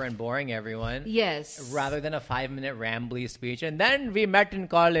paper and boring everyone. Yes. Rather than a 5-minute rambly speech. And then we met in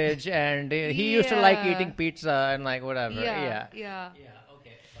college, and he used to like Yeah. eating pizza and like whatever. Yeah.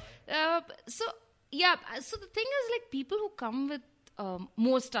 Okay, sorry. So the thing is, like, people who come with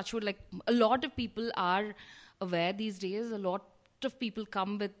most touchwood, like a lot of people are aware these days. A lot of people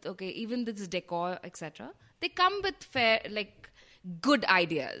come with even this decor, etc. They come with good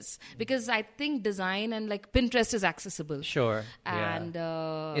ideas, because I think design and like Pinterest is accessible. Sure. yeah. And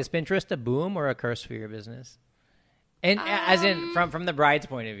Is Pinterest a boom or a curse for your business? And as in from the bride's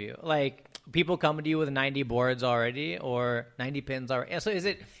point of view, like people come to you with 90 boards already or 90 pins already. So is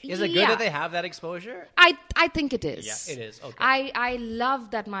it good Yeah. that they have that exposure? I think it is. Yeah, it is. Okay. I love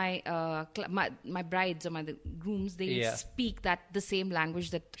that my my brides or my grooms, they Yeah. speak the same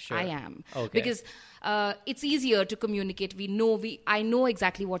language that Sure. I am. Okay. Because it's easier to communicate. I know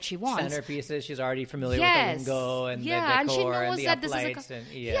exactly what she wants. Centerpieces, she's already familiar with Yes. the lingo and the Yeah, and she decor and knows the that this uplights. is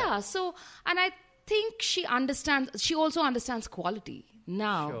And So, and I think she understands. She also understands quality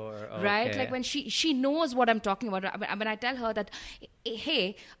now, Sure, right? okay. Like when she knows what I'm talking about. When I tell her that,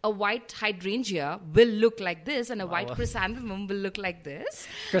 hey, a white hydrangea will look like this, and a white chrysanthemum will look like this.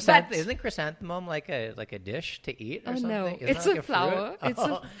 But- Isn't chrysanthemum like a dish to eat or Oh, something? no, Isn't it's that like a flower. fruit? It's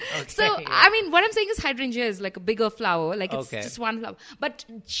Oh, a, okay, so yeah. I mean, what I'm saying is hydrangea is like a bigger flower, like it's Okay. just one flower. But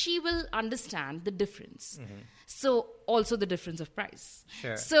she will understand the difference. Mm-hmm. So also the difference of price.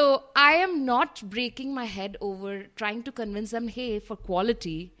 Sure. So I am not breaking my head over trying to convince them, hey, for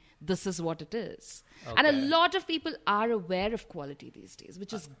quality, this is what it is. And a Okay. lot of people are aware of quality these days,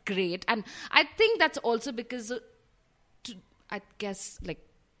 which is great. And I think that's also because, I guess, like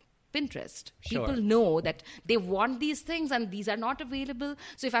Pinterest. Sure. People know that they want these things and these are not available.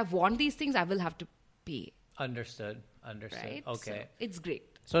 So if I want these things, I will have to pay, Understood. right? Okay. So it's great.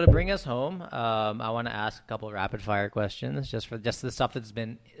 So to bring us home, I want to ask a couple rapid fire questions, just the stuff that's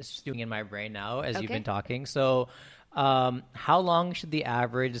been stewing in my brain now as you've Okay. been talking. So, how long should the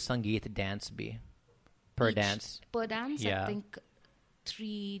average Sangeet dance be per dance? Per dance, Yeah. I think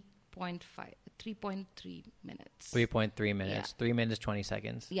 3.3 minutes. 3.3 minutes. Yeah. 3 minutes 20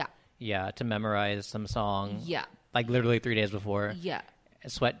 seconds. Yeah. Yeah, to memorize some song. Yeah. Like literally 3 days before. Yeah.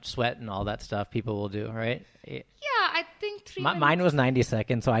 Sweat and all that stuff people will do, right? Yeah, I think 3 minutes. Mine was 90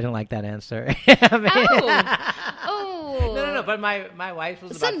 seconds, so I didn't like that answer. Oh. No. But my wife's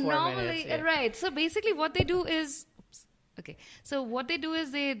was So about 4 normally, minutes. Yeah. right. So basically what they do is, So what they do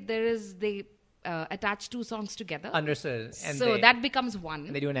is they attach 2 songs together. Understood. And So that becomes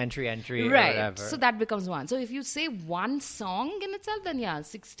one. they do an entry or Right. whatever. So that becomes one. So if you say one song in itself, then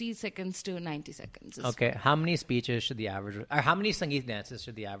 60 seconds to 90 seconds. Is Okay, how many speeches should or how many Sangeet dances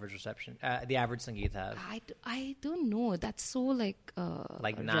should the average Sangeet have? I don't know. That's so like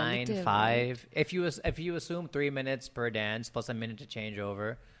 9, relative. 5. If you assume 3 minutes per dance plus a minute to change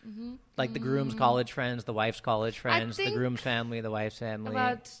over, like the groom's college friends, the wife's college friends, the think groom's family, the wife's family.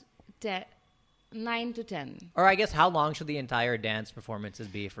 About 9 to 10. Or I guess how long should the entire dance performances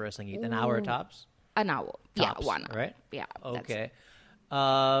be for a Sangeet? An hour tops? An hour. Tops, Yeah, 1 hour. right? Yeah. that's Okay.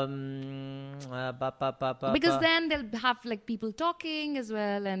 Because then they'll have like people talking as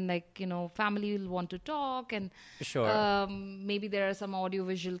well, and like family will want to talk, and Sure. maybe there are some audio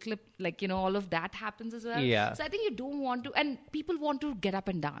visual clip, like all of that happens as well. Yeah. So I think you don't want to, and people want to get up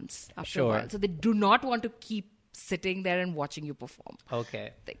and dance after Sure. a while, so they do not want to keep sitting there and watching you perform. Okay.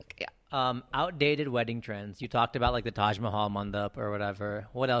 I think, yeah. Outdated wedding trends. You talked about like the Taj Mahal mandap or whatever.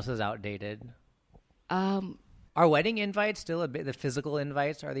 What else is outdated? Are wedding invites still the physical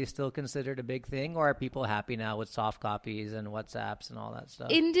invites, are they still considered a big thing, or are people happy now with soft copies and WhatsApps and all that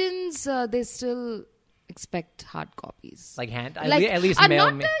stuff? Indians, they still expect hard copies. Like hand, Like, at least mail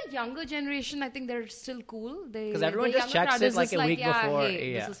not me. the younger generation. I think they're still cool. Because everyone just checks it like a week before,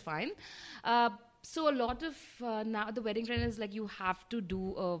 Hey, yeah. this is fine. So a lot of now the wedding trend is like you have to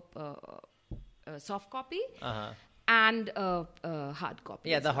do a soft copy, and hard copy.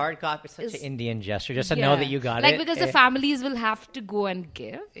 Yeah, as the well. hard copy is such Is- an Indian gesture, just to know that you got like it. because the families will have to go and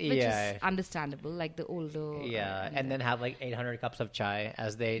give, which Yeah. is understandable. Like the older, Yeah, and then have like 800 cups of chai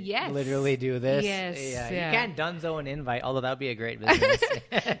as they Yes. literally do this. Yes, Yeah. yeah. You can't Dunzo an invite, although that would be a great business.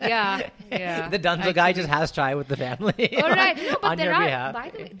 yeah, yeah. The Dunzo guy just has chai with the family. All right, no, but on there your are. behalf. By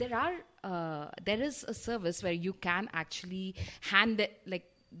the way, there is a service where you can actually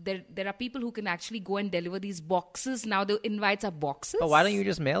there are people who can actually go and deliver these boxes. Now the invites are boxes. But why don't you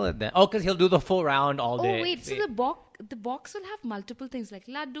just mail it then? Oh, because he'll do the full round all day. Oh wait, so the box will have multiple things like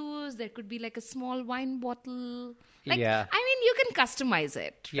laddus. There could be like a small wine bottle. Like, Yeah. I mean, you can customize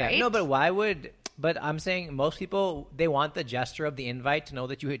it, Yeah, right? no, but why would? But I'm saying most people, they want the gesture of the invite to know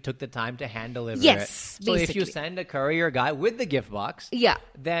that you took the time to hand deliver Yes, it. So if you basically. send a courier guy with the gift box, Yeah.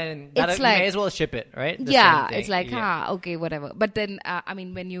 then It's you like- may as well ship it, right? The Yeah, same thing. it's like, Yeah. okay, whatever. But then, I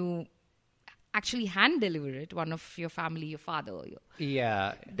mean, when you actually hand deliver it, one of your family, your father,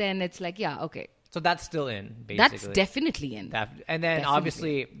 Yeah. then it's like, yeah, okay. So that's still in, basically. That's definitely in. And then Definitely.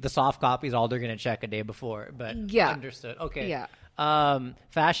 obviously the soft copy is all they're going to check a day before. But Yeah. understood. Okay. Yeah.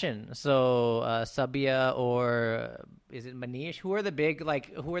 Fashion. So Sabia or is it Manish? Who are the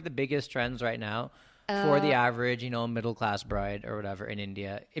biggest trends right now for the average, middle class bride or whatever in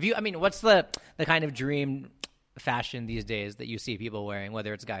India? What's the kind of dream fashion these days that you see people wearing,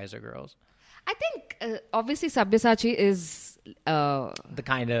 whether it's guys or girls? I think, obviously, Sabyasachi is... The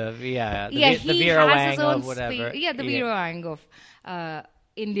kind of the he Vera has Wang his own of whatever. the Vera Wang of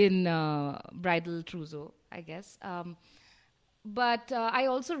Indian bridal trousseau, I guess. But I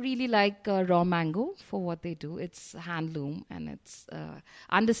also really like Raw Mango for what they do. It's handloom and it's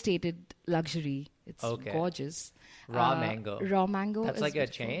understated luxury. It's Okay. gorgeous. Raw Mango. Raw Mango. That's is like a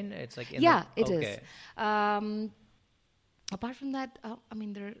beautiful. chain? It's like It is. Okay. Apart from that,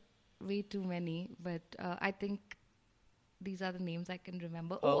 there are way too many, but I think these are the names I can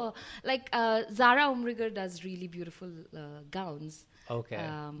remember. Zara Umrigar does really beautiful gowns. Okay.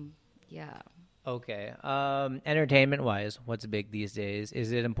 Yeah. Okay. Entertainment wise, what's big these days?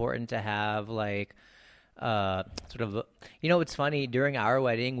 Is it important to have it's funny, during our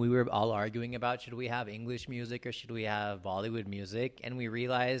wedding we were all arguing about should we have English music or should we have Bollywood music, and we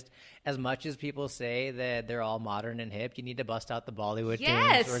realized as much as people say that they're all modern and hip, you need to bust out the Bollywood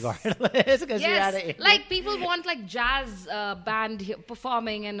Yes. tunes regardless, because Yes, like people want like jazz band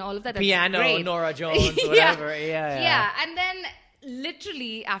performing and all of that. That's piano, great. Nora Jones, whatever. Yeah. And then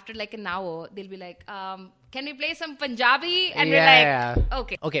literally after like an hour, they'll be like, "Can we play some Punjabi?" And we're like,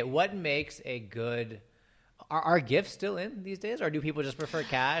 "Okay." Okay, what makes a good... Are gifts still in these days, or do people just prefer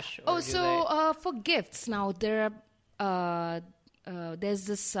cash? Or For gifts now, there's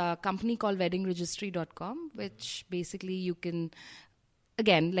this company called weddingregistry.com, which basically you can,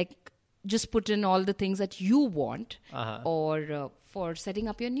 again, like just put in all the things that you want, or for setting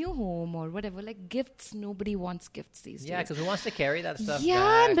up your new home or whatever. Like gifts, nobody wants gifts these Yeah, days. because who wants to carry that stuff Yeah,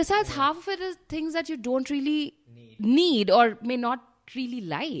 back? and besides, half of it is things that you don't really need or may not really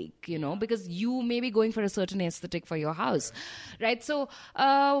like, because you may be going for a certain aesthetic for your house, right? So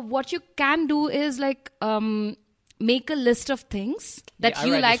what you can do is like make a list of things that Yeah, a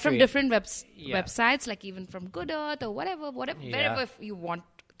you like from registry. different websites, like even from Good Earth or whatever, wherever you want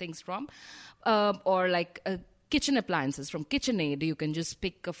things from, or like kitchen appliances from KitchenAid. You can just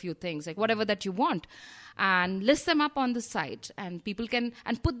pick a few things, like whatever that you want, and list them up on the site, and people can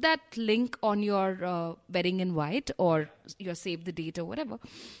and put that link on your wedding invite or your save the date or whatever.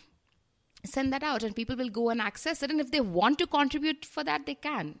 Send that out, and people will go and access it. And if they want to contribute for that, they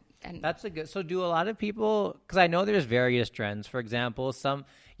can. And That's a good... So do a lot of people... Because I know there's various trends. For example,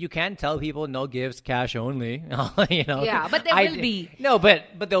 you can tell people no gifts, cash only. Yeah, but there will be. No, but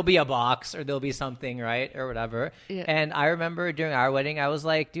there'll be a box or there'll be something, right? Or whatever. Yeah. And I remember during our wedding, I was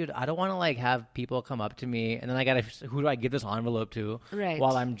like, dude, I don't want to like have people come up to me and then who do I give this envelope to? Right.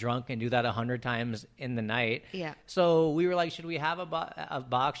 While I'm drunk and do that 100 times in the night. Yeah. So we were like, should we have a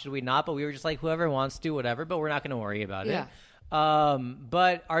box? Should we not? But we were just like, whoever wants to, whatever. But we're not going to worry about it. Yeah.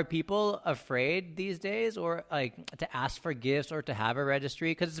 But are people afraid these days, or like to ask for gifts or to have a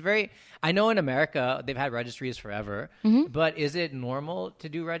registry? Because I know in America they've had registries forever, but is it normal to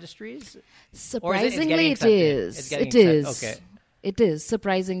do registries? surprisingly, it accepted? is. It's getting It is. accepted. Okay. It is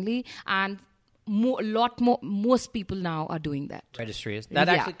surprisingly, and most people now are doing that. Registries. That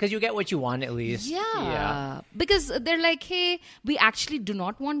Yeah. actually, because you get what you want at least. Yeah. Because they're like, hey, we actually do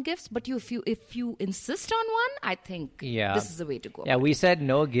not want gifts, but if you insist on one, I think this is the way to go. Yeah, we said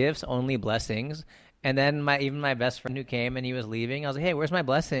no gifts, only blessings. And then even my best friend who came and he was leaving, I was like, hey, where's my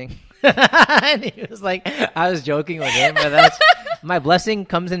blessing? And he was like, I was joking with him, but my blessing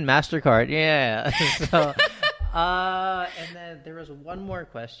comes in MasterCard. Yeah. So, And then there was one more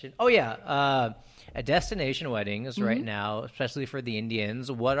question. Oh yeah, at destination weddings right now, especially for the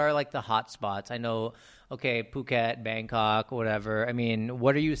Indians, what are like the hot spots? I know, okay, Phuket, Bangkok, whatever. I mean,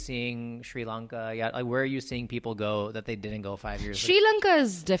 what are you seeing? Sri Lanka, yeah. Like, where are you seeing people go that they didn't go 5 years ago? Sri Lanka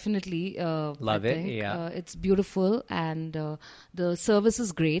is definitely Love I it, think. yeah. It's beautiful and the service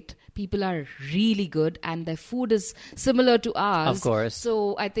is great. People are really good and their food is similar to ours. Of course.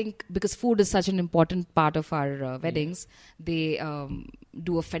 So I think because food is such an important part of our weddings, they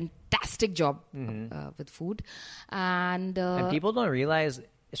do a fantastic job with food. And people don't realize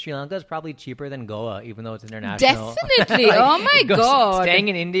Sri Lanka is probably cheaper than Goa, even though it's international. definitely. Oh my God. Staying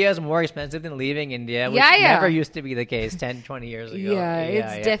in India is more expensive than leaving India, which Yeah. never used to be the case 10, 20 years ago. Yeah,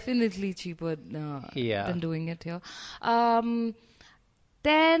 it's definitely cheaper than doing it here.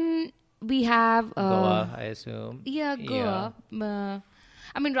 Then we have Goa, I assume. Yeah, Goa.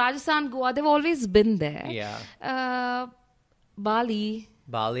 I mean, Rajasthan, Goa, they've always been there. Yeah. Bali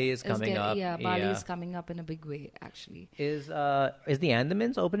Bali is coming up. Yeah, Bali is coming up in a big way, actually. Is the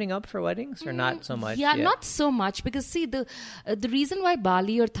Andamans opening up for weddings or not so much? Yeah, yet? not so much because see the reason why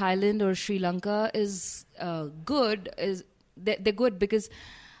Bali or Thailand or Sri Lanka is good is they're good because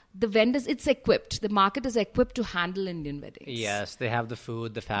the vendors, it's equipped. The market is equipped to handle Indian weddings. Yes, they have the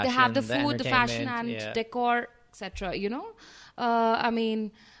food, the fashion, They have the food, the fashion, and entertainment, decor, etc. You know, I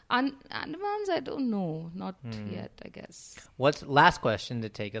mean, Andamans, I don't know, not yet, I guess. What's last question to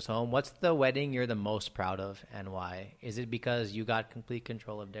take us home? What's the wedding you're the most proud of, and why? Is it because you got complete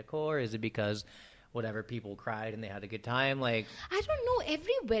control of decor? Is it because whatever people cried and they had a good time? Like, I don't know.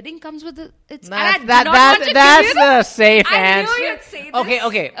 Every wedding comes with it's. that's the safe I answer. knew you'd say this.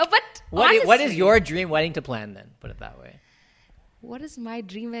 Okay. But What is honestly, your dream wedding to plan then? Put it that way. What is my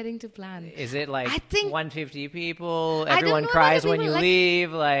dream wedding to plan? Is it like I think 150 people? I don't Everyone know cries whether when we you will, like-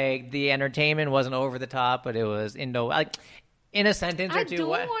 leave. Like the entertainment wasn't over the top, but it was like in a sentence or I two. don't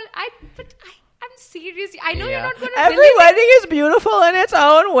what? want. I'm serious. I know you're Yeah. not going to. Every wedding is beautiful in its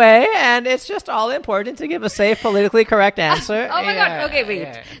own way, and it's just all important to give a safe, politically correct answer. Oh my Yeah, God. Okay, wait.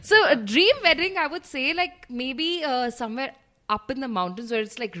 yeah. So a dream wedding, I would say, like maybe somewhere up in the mountains where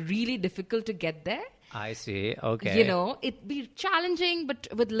it's like really difficult to get there. I see. Okay. You know, it'd be challenging, but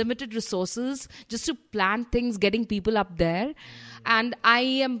with limited resources, just to plan things, getting people up there. And I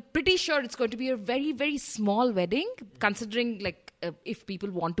am pretty sure it's going to be a very, very small wedding, considering like if people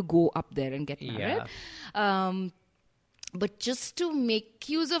want to go up there and get married. But just to make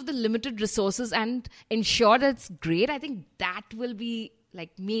use of the limited resources and ensure that it's great, I think that will be like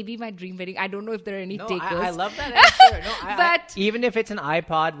maybe my dream wedding. I don't know if there are any No, takers. I love that answer. No, But- even if it's an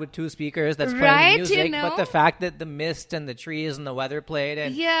iPod with 2 speakers that's playing Right, music, you know? but the fact that the mist and the trees and the weather played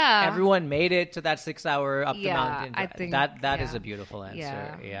and Yeah. everyone made it to that 6 hour up the Yeah, mountain. I think, that is yeah. a beautiful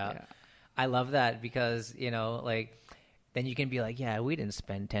answer. Yeah. I love that because, like, then you can be like, yeah, we didn't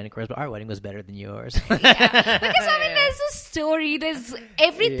spend 10 crores, but our wedding was better than yours. Because I mean, there's a story. There's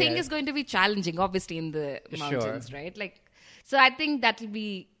everything Yeah. is going to be challenging, obviously, in the Sure. mountains, right? Like, so I think that'll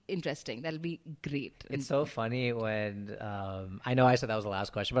be interesting. That'll be great. It's so funny when I know I said that was the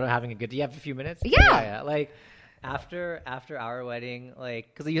last question, but I'm having a good. Do you have a few minutes? Yeah. Like after our wedding,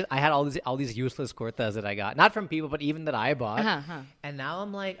 like because I had all these useless kurtas that I got, not from people, but even that I bought. And now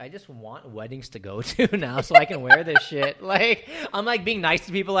I'm like, I just want weddings to go to now, so I can wear this shit. Like I'm like being nice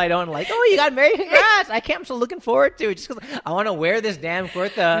to people I don't like. Oh, you got married? Congrats! I'm so looking forward to it just because I want to wear this damn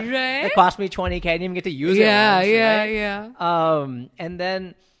kurta Right? that cost me $20,000. I didn't even get to use it. once, right? And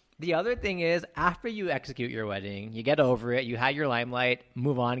then the other thing is, after you execute your wedding, you get over it, you had your limelight,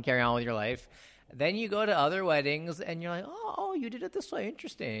 move on, carry on with your life. Then you go to other weddings and you're like, oh, you did it this way,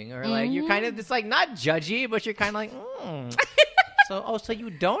 interesting. Or like, you're kind of just like, not judgy, but you're kind of like, So you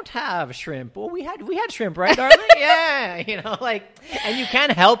don't have shrimp. Well, we had shrimp, right, darling? Yeah, like, and you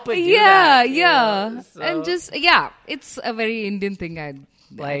can't help but do that. you know? So- And just, it's a very Indian thing, I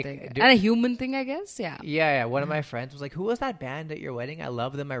Like, think. do- And a human thing, I guess, Yeah. One of my friends was like, who was that band at your wedding? I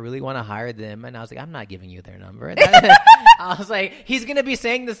love them. I really want to hire them. And I was like, I'm not giving you their number. I was like, he's going to be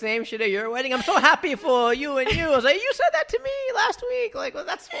saying the same shit at your wedding. I'm so happy for you and you. I was like, you said that to me last week. Like, well,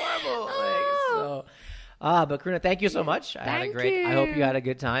 that's horrible. But Karuna, thank you so much. I hope you had a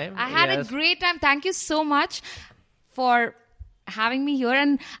good time. I had a great time. Thank you so much for having me here.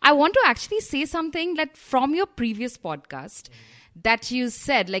 And I want to actually say something that from your previous podcast that you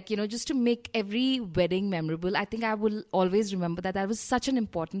said, like, just to make every wedding memorable. I think I will always remember that. That was such an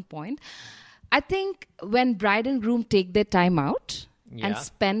important point. I think when bride and groom take their time out and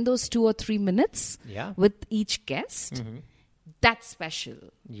spend those 2 or 3 minutes with each guest, that's special.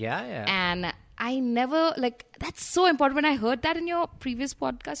 Yeah. And I never, like, that's so important. When I heard that in your previous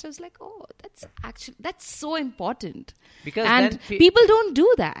podcast, I was like, oh, that's so important. Because and then people don't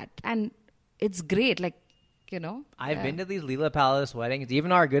do that. And it's great. Like, I've been to these Leela Palace weddings.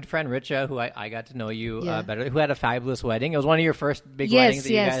 Even our good friend Richa, who I got to know you better, who had a fabulous wedding. It was one of your first big weddings that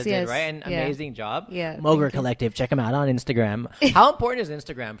you guys did, right? And amazing job. Yeah. Mogra Collective. Check them out on Instagram. How important is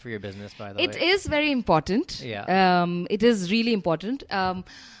Instagram for your business, by the way? It is very important. Yeah. It is really important.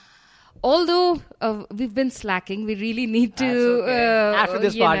 Although we've been slacking, we really need to. After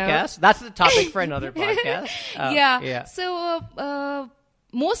this podcast, that's the topic for another podcast. Yeah. So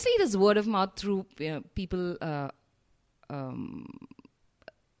mostly it is word of mouth through people.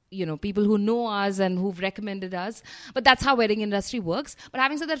 People who know us and who've recommended us. But that's how wedding industry works. But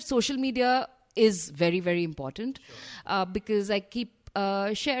having said that, social media is very, very important because I keep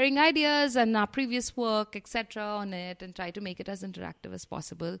sharing ideas and our previous work, etc. on it, and try to make it as interactive as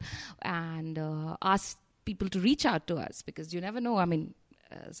possible, and ask people to reach out to us because you never know. I mean,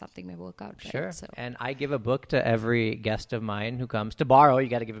 something may work out. Right? Sure. So. And I give a book to every guest of mine who comes to borrow. You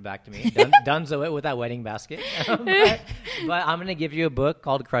got to give it back to me. Dunzo it with that wedding basket. but I'm going to give you a book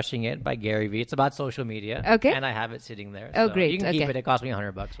called Crushing It by Gary Vee. It's about social media. Okay. And I have it sitting there. Oh, so great. You can keep it. It cost me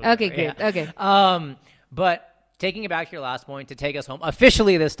 $100. Whatever. Okay, great. Yeah. Okay. But taking it back to your last point, to take us home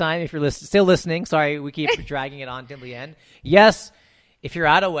officially this time, if you're still listening, sorry, we keep dragging it on till the end. Yes, if you're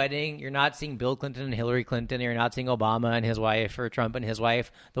at a wedding, you're not seeing Bill Clinton and Hillary Clinton, you're not seeing Obama and his wife or Trump and his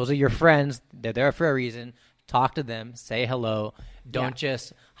wife. Those are your friends. They're there for a reason. Talk to them. Say hello. Don't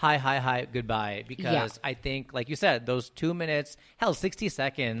just hi, goodbye. Because I think, like you said, those 2 minutes, 60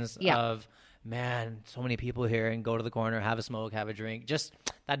 seconds of, man, so many people here, and go to the corner, have a smoke, have a drink. Just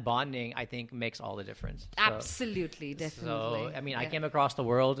that bonding, I think, makes all the difference. So, Absolutely, definitely. So, I mean, I came across the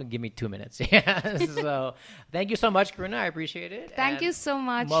world and give me 2 minutes. Yeah. So, thank you so much, Karuna. I appreciate it. Thank you so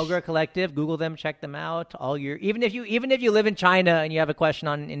much. Mogra Collective. Google them, check them out. Even if you live in China and you have a question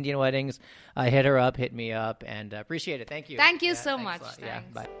on Indian weddings, hit her up, hit me up, and appreciate it. Thank you. Thank you so much. Yeah,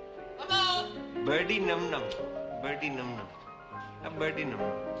 bye. Birdie num num. Birdie num num. A birdie num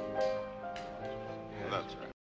num. That's right.